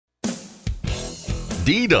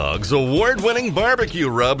D-Dog's award-winning barbecue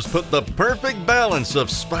rubs put the perfect balance of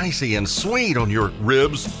spicy and sweet on your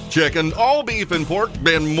ribs, chicken, all beef and pork,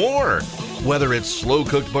 and more. Whether it's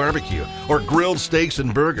slow-cooked barbecue or grilled steaks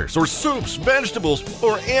and burgers or soups, vegetables,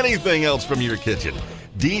 or anything else from your kitchen,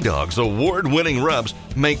 D-Dog's award-winning rubs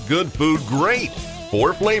make good food great.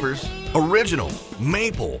 4 flavors: original,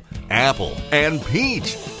 maple, apple, and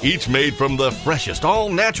peach, each made from the freshest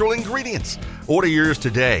all-natural ingredients. Order yours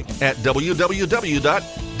today at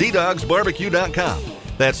www.ddogsbbq.com.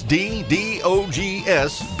 That's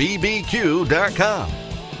DDOGSBBQ.com.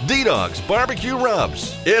 D-Dog's Barbecue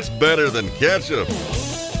Rubs. It's better than ketchup.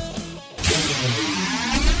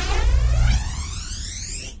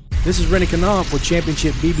 This is Rennie Knopf with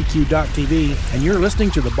ChampionshipBBQ.tv, and you're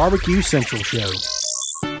listening to the Barbecue Central Show.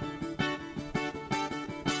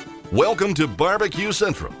 Welcome to Barbecue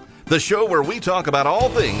Central, the show where we talk about all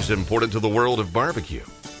things important to the world of barbecue.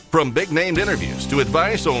 From big-named interviews to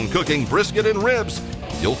advice on cooking brisket and ribs,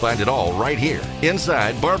 you'll find it all right here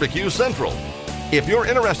inside Barbecue Central. If you're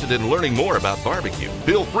interested in learning more about barbecue,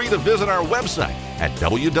 feel free to visit our website at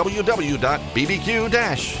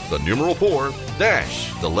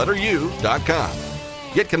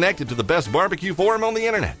www.bbq-4-u.com. Get connected to the best barbecue forum on the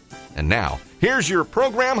internet. And now, here's your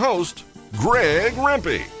program host, Greg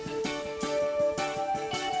Rempe.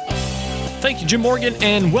 Thank you, Jim Morgan,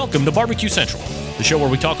 and welcome to Barbecue Central, the show where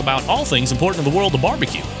we talk about all things important in the world of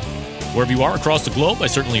barbecue. Wherever you are across the globe, I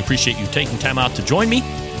certainly appreciate you taking time out to join me.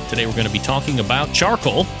 Today we're going to be talking about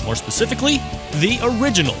charcoal, more specifically, the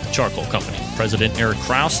original charcoal company. President Eric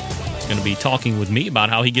Krause is going to be talking with me about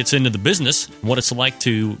how he gets into the business, and what it's like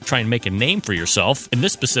to try and make a name for yourself in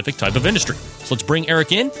this specific type of industry. So let's bring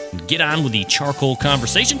Eric in and get on with the charcoal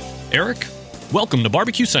conversation. Eric, welcome to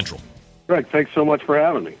Barbecue Central. Greg, thanks so much for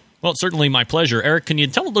having me. Well, it's certainly my pleasure. Eric, can you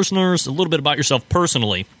tell the listeners a little bit about yourself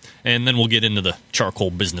personally, and then we'll get into the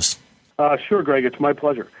charcoal business? Sure, Greg. It's my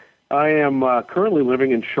pleasure. I am currently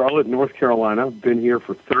living in Charlotte, North Carolina. I've been here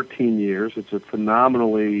for 13 years. It's a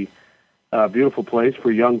phenomenally beautiful place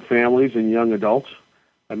for young families and young adults.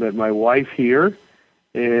 I met my wife here,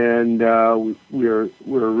 and we're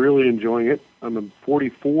really enjoying it. I'm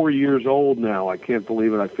 44 years old now. I can't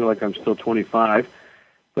believe it. I feel like I'm still 25.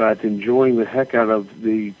 But enjoying the heck out of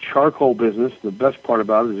the charcoal business. The best part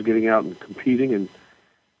about it is getting out and competing and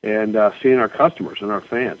seeing our customers and our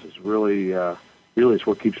fans. It's really it's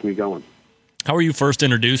what keeps me going. How were you first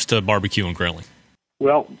introduced to barbecue and grilling?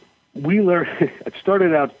 Well, we learned. I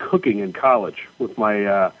started out cooking in college with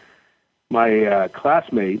my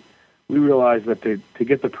classmate. We realized that to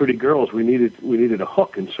get the pretty girls, we needed a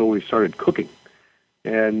hook, and so we started cooking,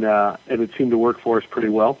 and it seemed to work for us pretty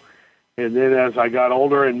well. And then as I got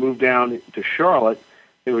older and moved down to Charlotte,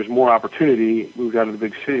 there was more opportunity. Moved out of the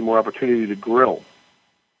big city, more opportunity to grill.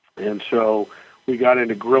 And so we got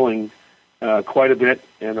into grilling quite a bit.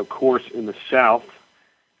 And, of course, in the South,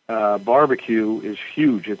 barbecue is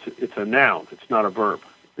huge. It's a noun. It's not a verb.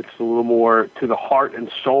 It's a little more to the heart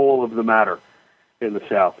and soul of the matter in the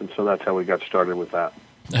South. And so that's how we got started with that.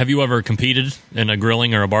 Have you ever competed in a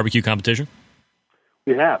grilling or a barbecue competition?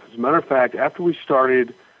 We have. As a matter of fact, after we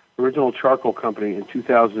started Original Charcoal Company in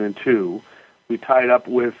 2002, we tied up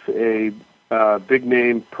with a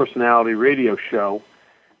big-name personality radio show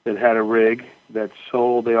that had a rig that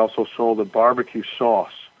sold. They also sold a barbecue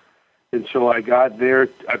sauce. And so I got there.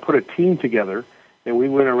 I put a team together, and we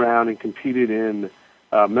went around and competed in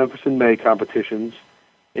Memphis in May competitions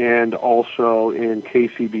and also in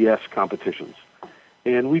KCBS competitions.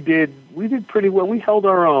 And we did pretty well. We held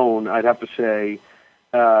our own, I'd have to say,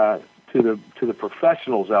 to the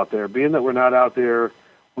professionals out there. Being that we're not out there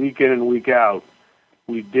week in and week out,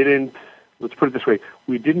 we didn't. Let's put it this way: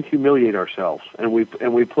 we didn't humiliate ourselves, and we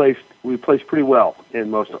placed pretty well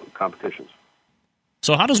in most competitions.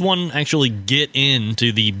 So, how does one actually get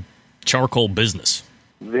into the charcoal business?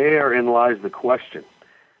 Therein lies the question.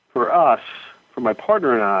 For us, for my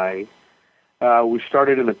partner and I, we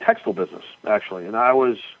started in the textile business actually, and I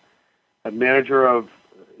was a manager of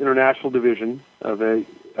international division of a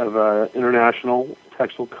international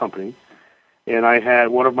textile company, and I had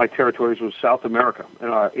one of my territories was South America, and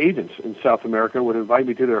our agents in South America would invite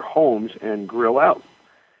me to their homes and grill out,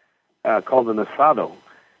 called an asado,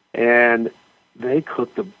 and they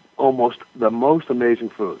cooked the most amazing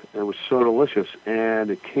food. It was so delicious, and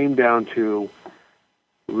it came down to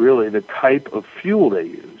really the type of fuel they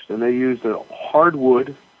used, and they used a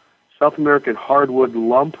hardwood, South American hardwood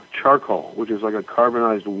lump charcoal, which is like a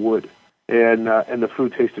carbonized wood. And the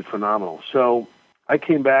food tasted phenomenal. So I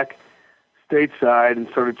came back stateside and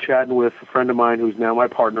started chatting with a friend of mine who's now my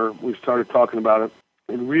partner. We started talking about it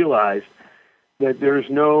and realized that there's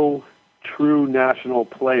no true national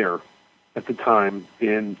player at the time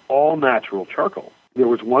in all-natural charcoal. There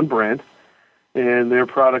was one brand, and their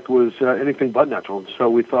product was anything but natural. And so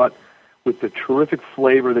we thought, with the terrific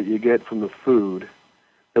flavor that you get from the food,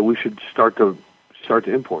 that we should start to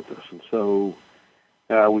import this. And so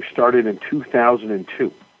we started in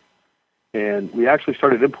 2002. And we actually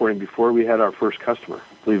started importing before we had our first customer,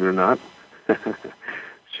 believe it or not.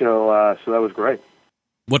 So that was great.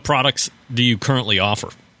 What products do you currently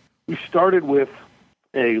offer? We started with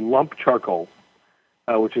a lump charcoal,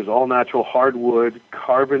 which is all-natural hardwood,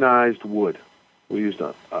 carbonized wood. We used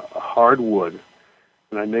a hard wood.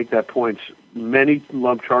 And I make that point. Many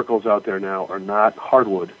lump charcoals out there now are not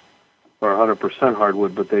hardwood or 100%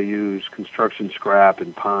 hardwood, but they use construction scrap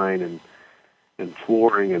and pine and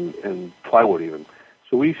flooring and plywood even.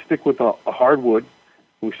 So we stick with a hardwood.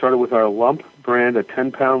 We started with our lump brand, a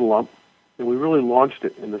 10-pound lump, and we really launched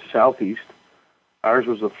it in the Southeast. Ours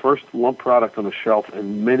was the first lump product on the shelf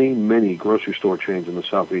in many, many grocery store chains in the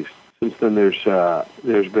Southeast. Since then,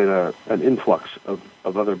 there's been an influx of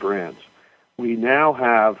other brands. We now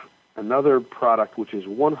have another product which is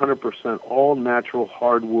 100% all-natural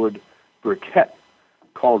hardwood briquette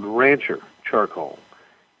called Rancher Charcoal.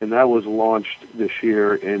 And that was launched this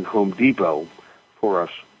year in Home Depot for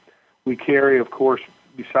us. We carry, of course,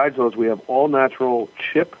 besides those, we have all-natural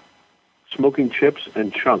smoking chips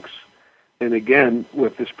and chunks. And again,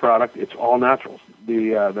 with this product, it's all natural.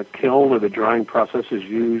 The kiln or the drying process is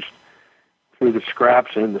used through the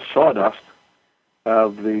scraps and the sawdust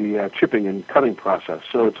of the chipping and cutting process.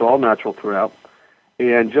 So it's all natural throughout.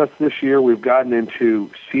 And just this year, we've gotten into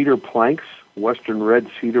cedar planks, Western red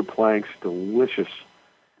cedar planks, delicious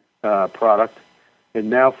product. And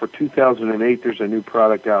now for 2008, there's a new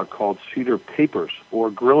product out called cedar papers or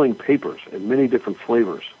grilling papers in many different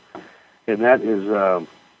flavors. And that is,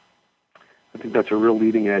 I think that's a real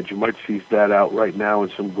leading edge. You might see that out right now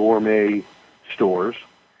in some gourmet stores.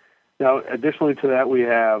 Now, additionally to that,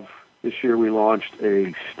 this year we launched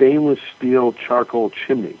a stainless steel charcoal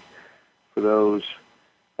chimney. For those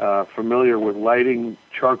familiar with lighting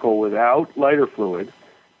charcoal without lighter fluid,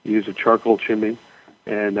 you use a charcoal chimney.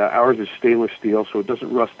 And ours is stainless steel, so it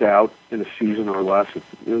doesn't rust out in a season or less.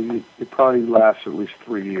 It probably lasts at least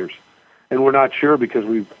 3 years. And we're not sure because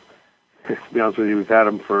to be honest with you, we've had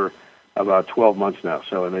them for about 12 months now.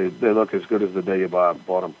 So and they look as good as the day you bought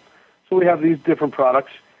them. So we have these different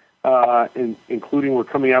products, including we're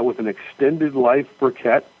coming out with an extended life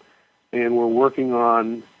briquette, and we're working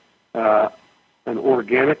on an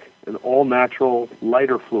organic and all-natural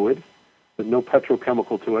lighter fluid with no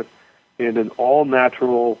petrochemical to it, and an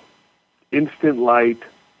all-natural instant light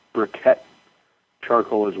briquette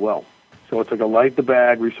charcoal as well. So it's like a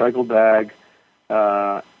light-the-bag, recycled bag,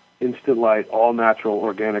 instant light, all-natural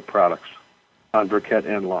organic products on briquette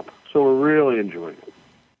and lump. So we're really enjoying it.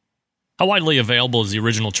 How widely available is the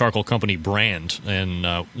Original Charcoal Company brand, and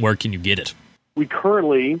where can you get it? We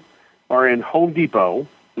currently are in Home Depot.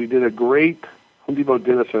 Home Depot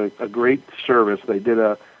did us a great service. They did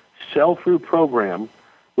a sell-through program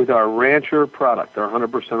with our Rancher product, our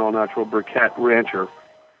 100% all-natural briquette Rancher.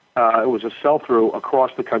 It was a sell-through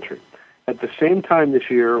across the country. At the same time this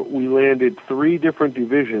year, we landed 3 different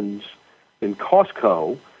divisions in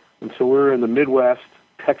Costco, and so we're in the Midwest,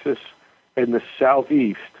 Texas, and the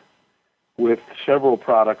Southeast with several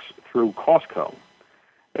products through Costco.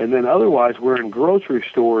 And then otherwise, we're in grocery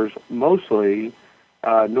stores, mostly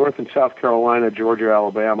North and South Carolina, Georgia,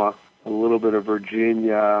 Alabama, a little bit of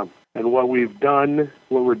Virginia. And what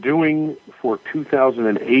we're doing for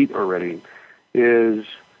 2008 already is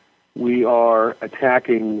we are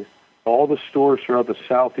attacking all the stores throughout the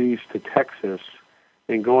Southeast to Texas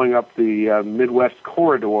and going up the Midwest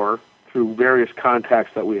corridor through various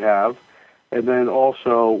contacts that we have. And then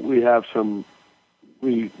also we have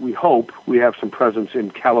we hope we have some presence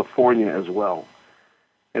in California as well.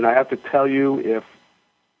 And I have to tell you,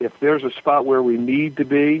 if there's a spot where we need to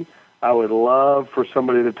be, I would love for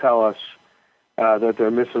somebody to tell us that they're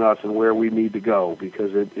missing us and where we need to go,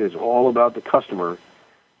 because it is all about the customer.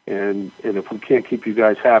 And if we can't keep you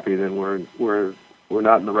guys happy, then we're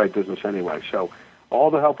not in the right business anyway. So all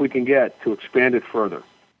the help we can get to expand it further.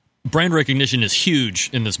 Brand recognition is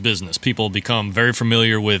huge in this business. People become very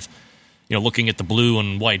familiar with, looking at the blue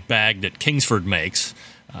and white bag that Kingsford makes.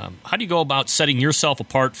 How do you go about setting yourself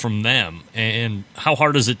apart from them, and how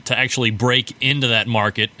hard is it to actually break into that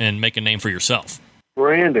market and make a name for yourself?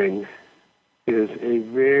 Branding is a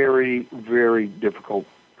very, very difficult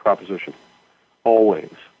proposition,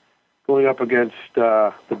 always. Going up against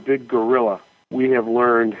the big gorilla, we have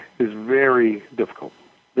learned, is very difficult.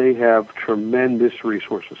 They have tremendous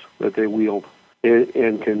resources that they wield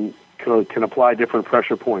and can can apply different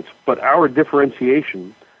pressure points. But our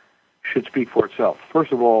differentiation should speak for itself.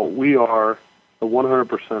 First of all, we are a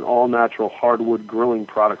 100% all-natural hardwood grilling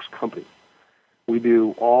products company. We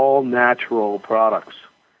do all-natural products.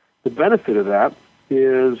 The benefit of that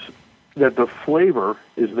is that the flavor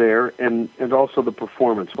is there and also the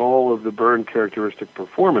performance. All of the burn characteristic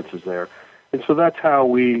performance is there. And so that's how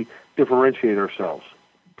we differentiate ourselves.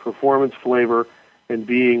 Performance, flavor, and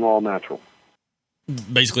being all-natural.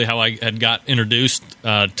 Basically how I had got introduced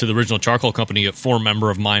to the original charcoal company, a former member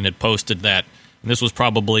of mine had posted that, and this was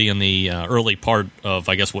probably in the early part of,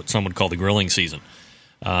 I guess, what some would call the grilling season,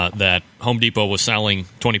 that Home Depot was selling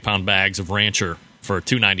 20-pound bags of Rancher for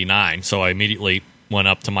 $2.99. So I immediately went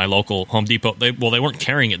up to my local Home Depot. They weren't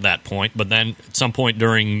carrying it at that point, but then at some point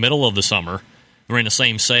during middle of the summer, they were in the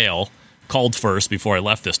same sale, called first before I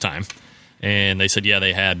left this time, and they said, yeah,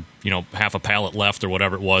 they had, half a pallet left or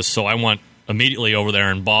whatever it was. So I went immediately over there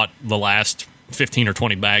and bought the last 15 or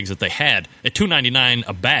 20 bags that they had at $2.99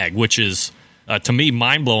 a bag, which is, to me,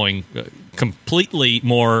 mind-blowing, completely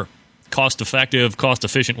more cost-effective,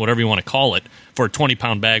 cost-efficient, whatever you want to call it, for a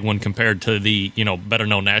 20-pound bag when compared to the,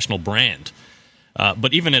 better-known national brand.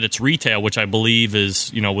 But even at its retail, which I believe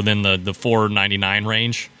is, within the $4.99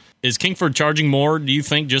 range, is Kingsford charging more, do you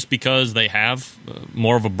think, just because they have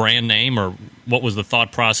more of a brand name, or what was the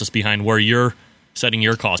thought process behind where you're setting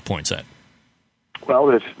your cost points at? Well,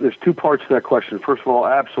 there's two parts to that question. First of all,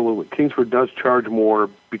 absolutely. Kingsford does charge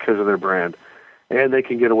more because of their brand, and they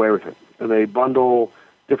can get away with it. And they bundle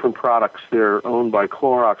different products. They're owned by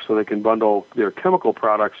Clorox, so they can bundle their chemical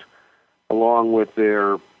products along with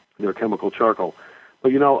their chemical charcoal.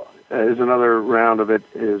 But, as another round of it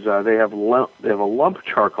is they have a lump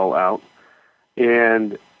charcoal out,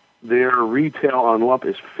 and their retail on lump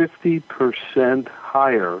is 50%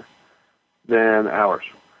 higher than ours.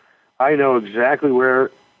 I know exactly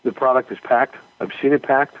where the product is packed. I've seen it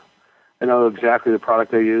packed. I know exactly the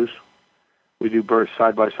product they use. We do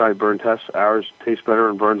side-by-side burn tests. Ours tastes better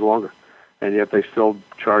and burns longer, and yet they still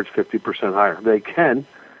charge 50% higher. They can,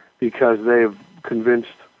 because they've convinced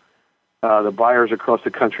the buyers across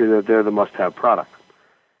the country that they're the must-have product.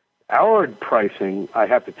 Our pricing, I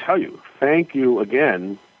have to tell you, thank you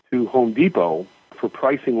again to Home Depot for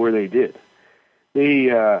pricing where they did.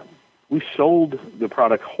 We sold the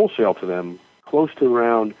product wholesale to them close to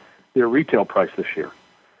around their retail price this year,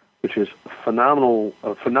 which is a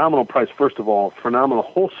phenomenal price. First of all, phenomenal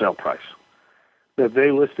wholesale price. That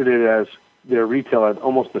they listed it as their retail at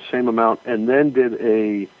almost the same amount, and then did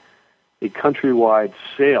a countrywide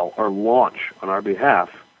sale or launch on our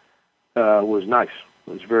behalf. Was nice.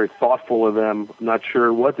 It was very thoughtful of them. I'm not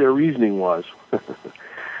sure what their reasoning was,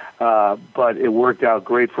 but it worked out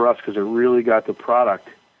great for us because it really got the product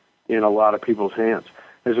in a lot of people's hands.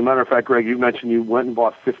 As a matter of fact, Greg, you mentioned you went and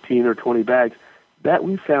bought 15 or 20 bags. That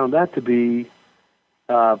we found that to be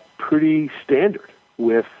pretty standard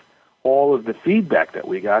with all of the feedback that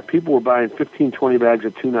we got. People were buying 15, 20 bags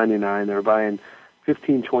at $2.99. They were buying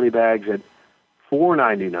 15, 20 bags at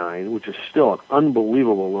 $4.99, which is still an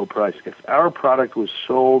unbelievable low price. If our product was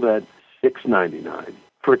sold at $6.99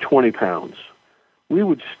 for 20 pounds, we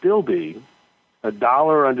would still be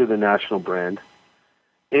 $1 under the national brand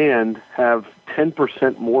and have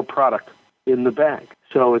 10% more product in the bag.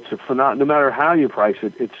 So it's no matter how you price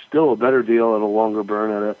it, it's still a better deal at a longer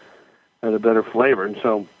burn at a better flavor. And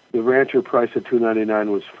so the Rancher price at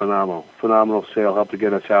 $2.99 was phenomenal. Phenomenal sale, helped to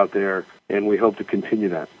get us out there, and we hope to continue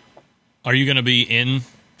that. Are you going to be in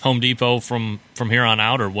Home Depot from here on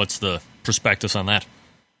out, or what's the prospectus on that?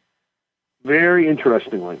 Very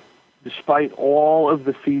interestingly, despite all of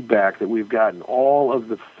the feedback that we've gotten, all of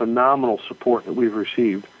the phenomenal support that we've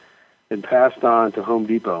received and passed on to Home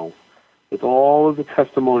Depot, with all of the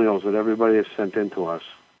testimonials that everybody has sent in to us,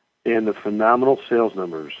 and the phenomenal sales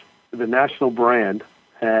numbers, the national brand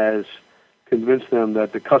has convinced them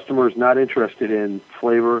that the customer is not interested in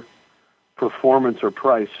flavor, performance, or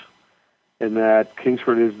price, and that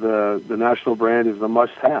Kingsford is the national brand is the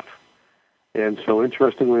must-have. And so,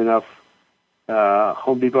 interestingly enough,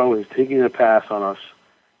 Home Depot is taking a pass on us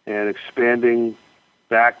and expanding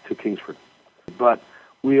back to Kingsford. But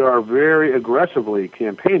we are very aggressively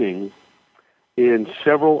campaigning in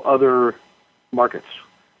several other markets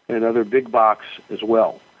and other big box as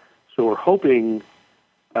well. So we're hoping,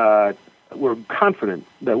 we're confident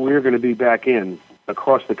that we're going to be back in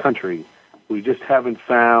across the country. We just haven't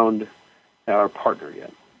found our partner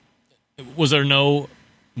yet. Was there no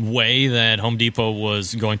way that Home Depot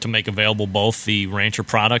was going to make available both the Rancher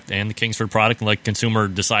product and the Kingsford product and let consumer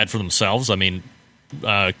decide for themselves? I mean,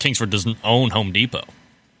 Kingsford doesn't own Home Depot.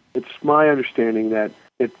 It's my understanding that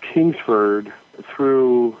at Kingsford,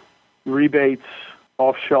 through rebates,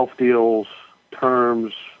 off-shelf deals,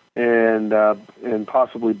 terms, and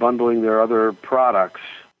possibly bundling their other products,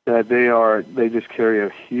 that they just carry a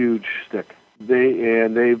huge stick.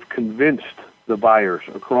 They've convinced the buyers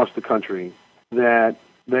across the country that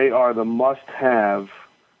they are the must-have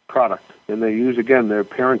product, and they use, again, their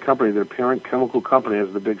parent chemical company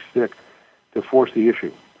as the big stick to force the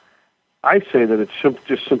issue. I say that it's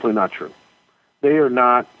just simply not true. They are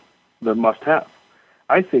not the must-have.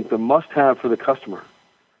 I think the must-have for the customer,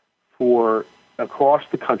 for across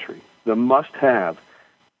the country, the must-have,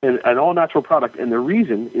 an all-natural product, and the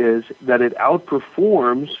reason is that it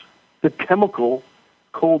outperforms the chemical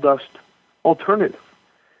coal dust alternative.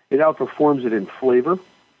 It outperforms it in flavor,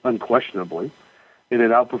 unquestionably, and it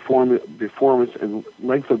outperforms performance and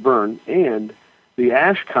length of burn, and the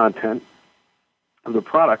ash content of the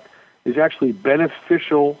product is actually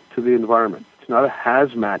beneficial to the environment. It's not a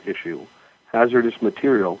hazmat issue, hazardous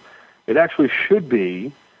material. It actually should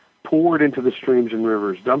be poured into the streams and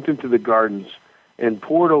rivers, dumped into the gardens, and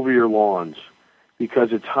poured over your lawns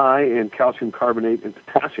because it's high in calcium carbonate and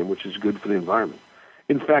potassium, which is good for the environment.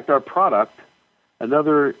 In fact, our product,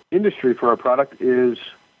 another industry for our product is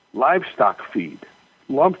livestock feed.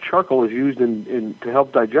 Lump charcoal is used to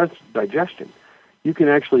help digestion. You can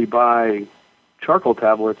actually buy charcoal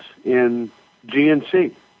tablets in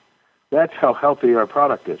GNC. That's how healthy our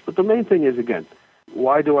product is. But the main thing is, again,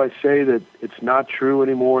 why do I say that it's not true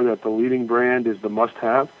anymore that the leading brand is the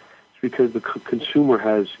must-have? It's because the consumer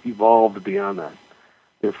has evolved beyond that.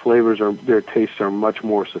 Their flavors their tastes are much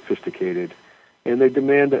more sophisticated, and they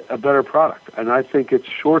demand a better product. And I think it's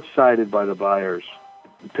short-sighted by the buyers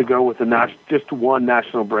to go with just one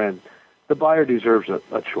national brand. The buyer deserves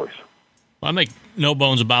a choice. Well, I make no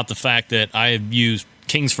bones about the fact that I have used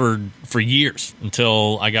Kingsford for years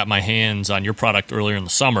until I got my hands on your product earlier in the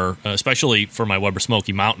summer, especially for my Weber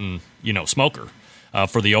Smoky Mountain, smoker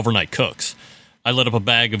for the overnight cooks. I lit up a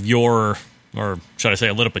bag of I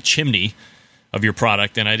lit up a chimney of your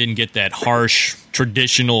product, and I didn't get that harsh,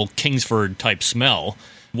 traditional Kingsford type smell.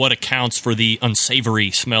 What accounts for the unsavory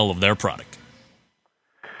smell of their product?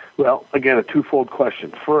 Well, again, a twofold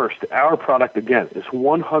question. First, our product, again, is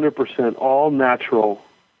 100% all-natural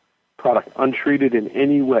product, untreated in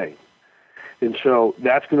any way. And so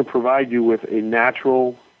that's going to provide you with a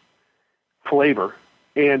natural flavor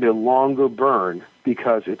and a longer burn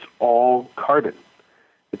because it's all carbon.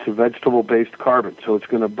 It's a vegetable-based carbon, so it's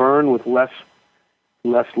going to burn with less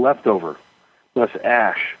leftover, less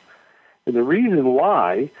ash. And the reason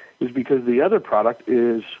why is because the other product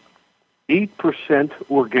is 8%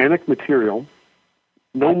 organic material,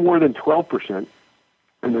 no more than 12%,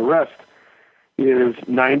 and the rest is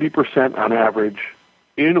 90% on average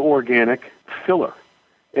inorganic filler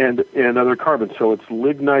and other carbon. So it's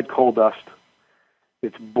lignite coal dust,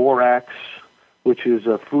 it's borax, which is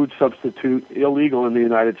a food substitute, illegal in the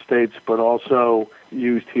United States, but also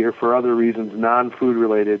used here for other reasons, non-food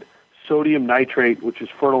related. Sodium nitrate, which is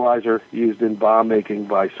fertilizer used in bomb making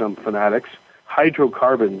by some fanatics.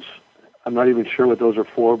 Hydrocarbons, I'm not even sure what those are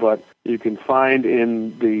for, but you can find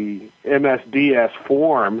in the MSDS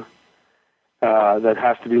form that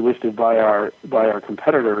has to be listed by our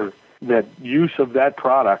competitor that use of that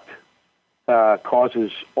product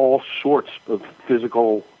causes all sorts of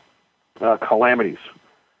physical calamities,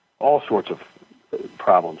 all sorts of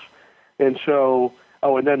problems. And so,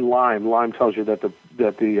 and then lime. Lime tells you that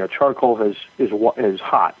the charcoal is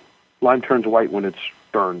hot. Lime turns white when it's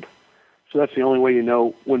burned. So that's the only way you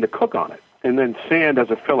know when to cook on it. And then sand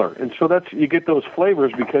as a filler. And so you get those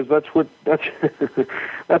flavors because that's what's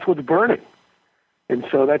burning. And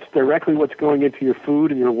so that's directly what's going into your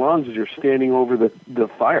food and your lungs as you're standing over the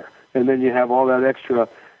fire. And then you have all that extra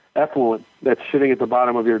effluent that's sitting at the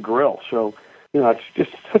bottom of your grill. So, it's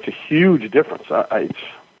just such a huge difference. It's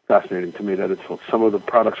fascinating to me that some of the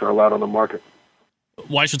products are allowed on the market.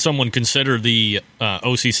 Why should someone consider the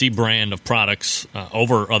OCC brand of products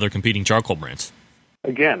over other competing charcoal brands?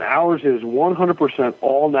 Again, ours is 100%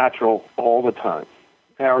 all natural all the time.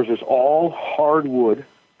 Ours is all hardwood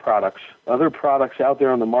products. Other products out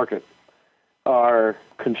there on the market are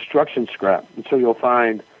construction scrap. And so you'll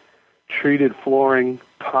find treated flooring,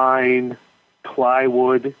 pine,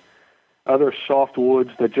 plywood, other soft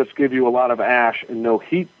woods that just give you a lot of ash and no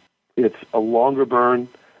heat. It's a longer burn,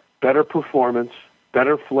 better performance,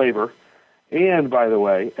 better flavor, and, by the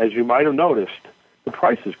way, as you might have noticed, the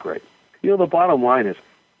price is great. The bottom line is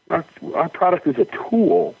our product is a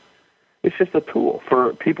tool. It's just a tool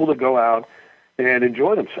for people to go out and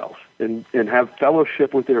enjoy themselves and have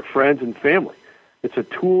fellowship with their friends and family. It's a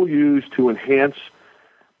tool used to enhance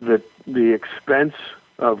the expense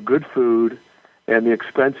of good food and the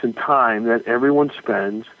expense and time that everyone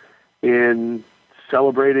spends in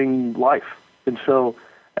celebrating life. And so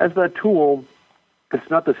as that tool, it's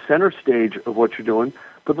not the center stage of what you're doing,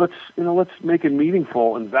 but let's make it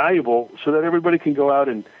meaningful and valuable so that everybody can go out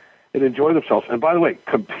and enjoy themselves. And by the way,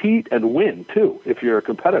 compete and win too if you're a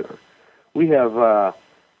competitor. We have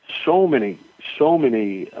so many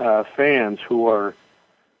fans who are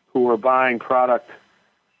buying product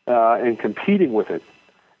and competing with it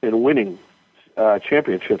and winning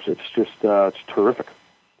championships. It's just it's terrific.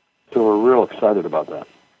 So we're real excited about that.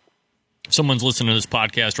 Someone's listening to this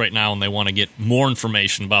podcast right now and they want to get more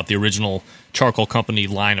information about the Original Charcoal Company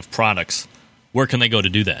line of products. Where can they go to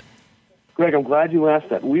do that? Greg, I'm glad you asked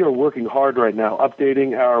that. We are working hard right now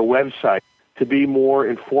updating our website to be more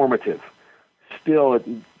informative. Still, it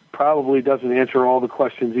probably doesn't answer all the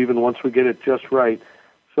questions even once we get it just right.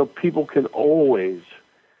 So people can always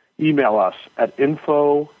email us at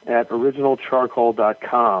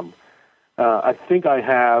info@originalcharcoal.com. I think I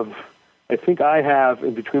have,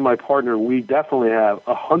 and between my partner, we definitely have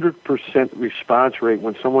 100% response rate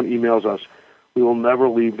when someone emails us. We will never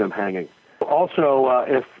leave them hanging. Also,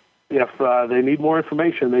 if they need more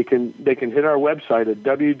information, they can hit our website at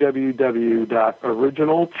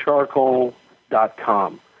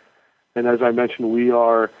www.originalcharcoal.com. And as I mentioned, we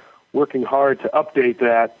are working hard to update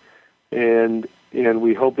that, and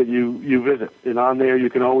we hope that you visit. And on there, you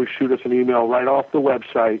can always shoot us an email right off the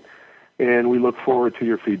website, and we look forward to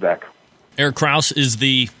your feedback. Eric Krause is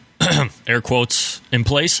the, air quotes in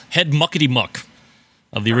place, head muckety-muck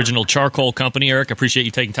of the Original Charcoal Company. Eric, I appreciate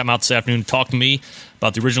you taking time out this afternoon to talk to me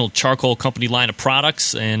about the Original Charcoal Company line of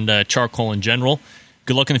products and charcoal in general.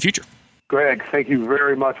 Good luck in the future. Greg, thank you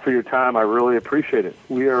very much for your time. I really appreciate it.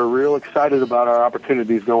 We are real excited about our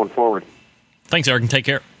opportunities going forward. Thanks, Eric, and take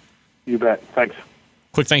care. You bet. Thanks.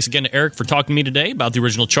 Quick thanks again to Eric for talking to me today about the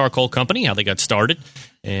Original Charcoal Company, how they got started,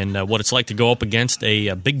 and what it's like to go up against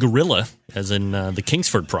a big gorilla, as in the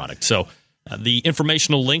Kingsford product. So the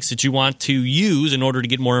informational links that you want to use in order to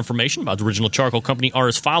get more information about the Original Charcoal Company are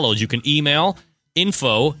as follows. You can email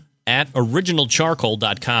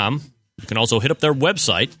info@originalcharcoal.com. You can also hit up their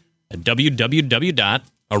website at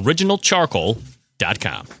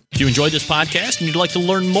www.originalcharcoal.com. If you enjoyed this podcast and you'd like to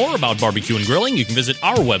learn more about barbecue and grilling, you can visit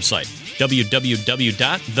our website,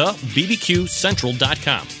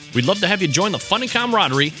 www.thebbqcentral.com. We'd love to have you join the fun and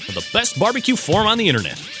camaraderie of the best barbecue forum on the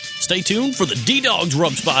internet. Stay tuned for the D-Dogs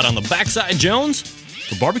rub spot on the Backside Jones.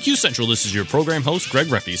 For Barbecue Central, this is your program host, Greg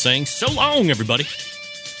Reppy, saying so long, everybody.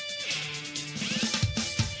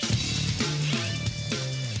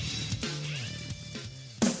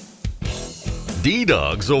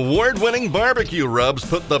 D-Dog's award-winning barbecue rubs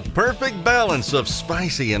put the perfect balance of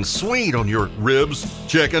spicy and sweet on your ribs,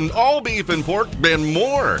 chicken, all beef and pork, and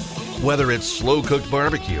more. Whether it's slow-cooked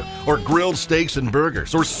barbecue or grilled steaks and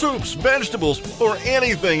burgers or soups, vegetables, or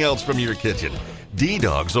anything else from your kitchen,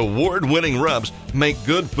 D-Dog's award-winning rubs make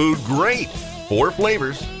good food great. 4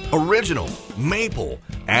 flavors: original, maple,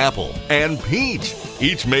 apple, and peach,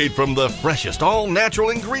 each made from the freshest all-natural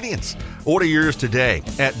ingredients. Order yours today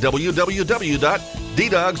at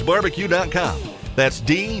www.ddogsbbq.com. That's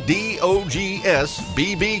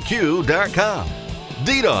DDOGSBBQ.com.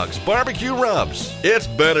 D-Dog's Barbecue Rubs. It's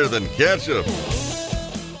better than ketchup.